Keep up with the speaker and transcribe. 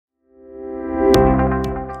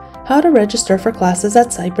How to register for classes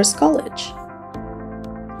at Cypress College.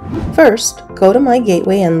 First, go to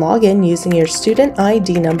myGateway and log in using your student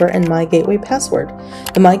ID number and myGateway password.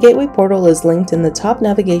 The myGateway portal is linked in the top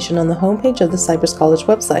navigation on the homepage of the Cypress College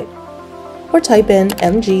website, or type in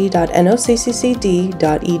mg.noccccd.edu.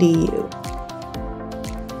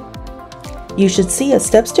 You should see a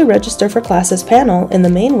Steps to Register for Classes panel in the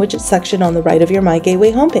main widget section on the right of your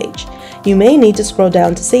myGateway homepage. You may need to scroll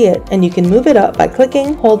down to see it, and you can move it up by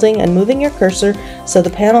clicking, holding, and moving your cursor so the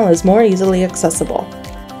panel is more easily accessible.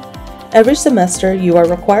 Every semester, you are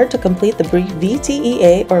required to complete the brief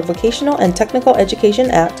VTEA or Vocational and Technical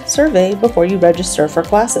Education Act survey before you register for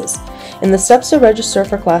classes. In the Steps to Register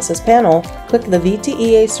for Classes panel, click the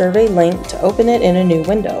VTEA survey link to open it in a new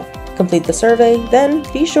window. Complete the survey, then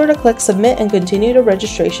be sure to click Submit and continue to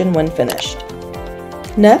registration when finished.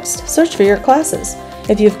 Next, search for your classes.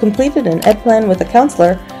 If you've completed an Ed plan with a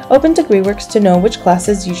counselor, open DegreeWorks to know which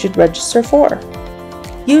classes you should register for.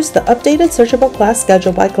 Use the updated searchable class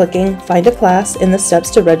schedule by clicking Find a Class in the Steps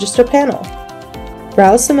to Register panel.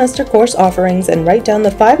 Browse semester course offerings and write down the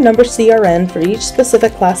 5-number CRN for each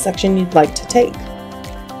specific class section you'd like to take.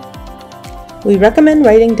 We recommend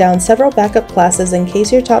writing down several backup classes in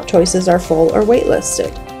case your top choices are full or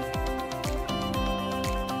waitlisted.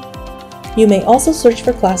 You may also search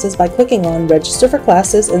for classes by clicking on Register for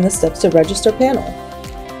Classes in the Steps to Register panel.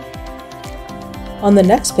 On the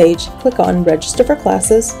next page, click on Register for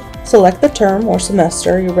Classes, select the term or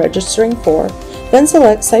semester you're registering for, then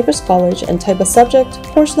select Cypress College and type a subject,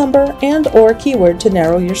 course number, and/or keyword to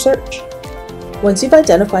narrow your search. Once you've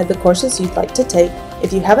identified the courses you'd like to take,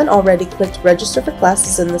 if you haven't already clicked Register for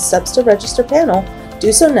Classes in the Steps to Register panel,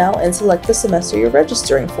 do so now and select the semester you're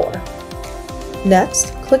registering for.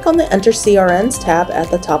 Next, click on the Enter CRNs tab at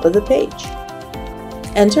the top of the page.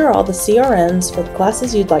 Enter all the CRNs for the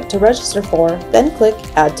classes you'd like to register for, then click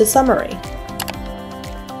Add to Summary.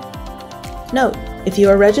 Note, if you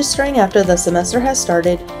are registering after the semester has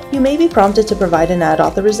started, you may be prompted to provide an ad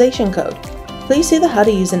authorization code. Please see the How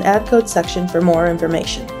to Use an Ad Code section for more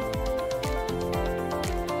information.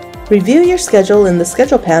 Review your schedule in the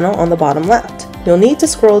Schedule panel on the bottom left. You'll need to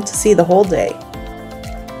scroll to see the whole day.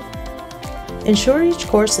 Ensure each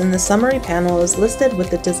course in the Summary panel is listed with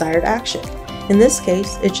the desired action. In this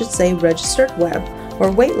case, it should say Registered Web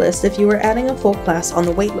or Waitlist if you are adding a full class on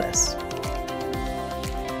the waitlist.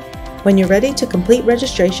 When you're ready to complete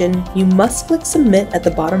registration, you must click Submit at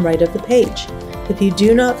the bottom right of the page. If you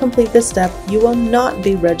do not complete this step, you will not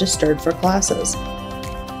be registered for classes.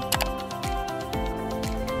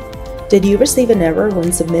 Did you receive an error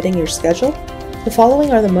when submitting your schedule? The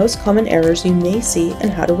following are the most common errors you may see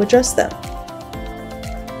and how to address them.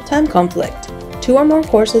 Time conflict. 2 or more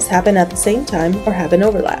courses happen at the same time or have an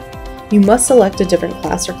overlap. You must select a different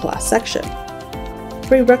class or class section.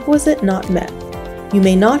 Prerequisite not met. You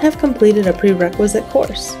may not have completed a prerequisite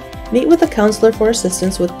course. Meet with a counselor for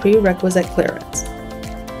assistance with prerequisite clearance.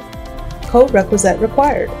 Co-requisite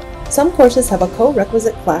required. Some courses have a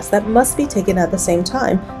co-requisite class that must be taken at the same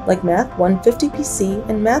time, like Math 150 PC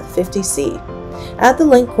and Math 50C. Add the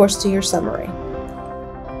linked course to your summary.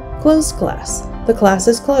 Closed class. The class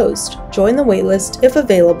is closed. Join the waitlist if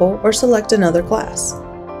available or select another class.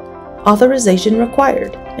 Authorization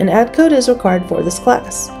required. An ad code is required for this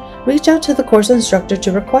class. Reach out to the course instructor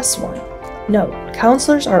to request one. Note,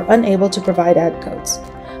 counselors are unable to provide ad codes.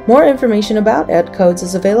 More information about ad codes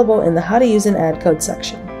is available in the How to Use an Ad Code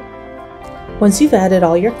section. Once you've added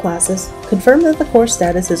all your classes, confirm that the course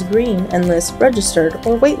status is green and list Registered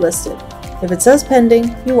or Waitlisted. If it says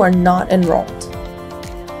Pending, you are not enrolled.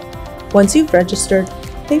 Once you've registered,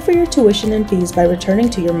 pay for your tuition and fees by returning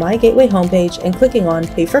to your myGateway homepage and clicking on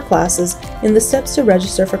Pay for Classes in the Steps to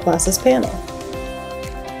Register for Classes panel.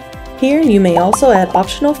 Here, you may also add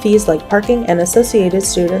optional fees like parking and associated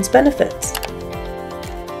students' benefits.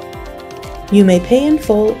 You may pay in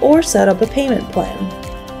full or set up a payment plan.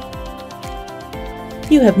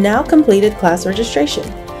 You have now completed class registration.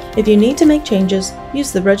 If you need to make changes,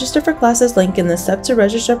 use the Register for Classes link in the Steps to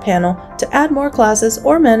Register panel to add more classes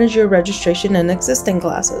or manage your registration in existing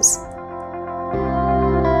classes.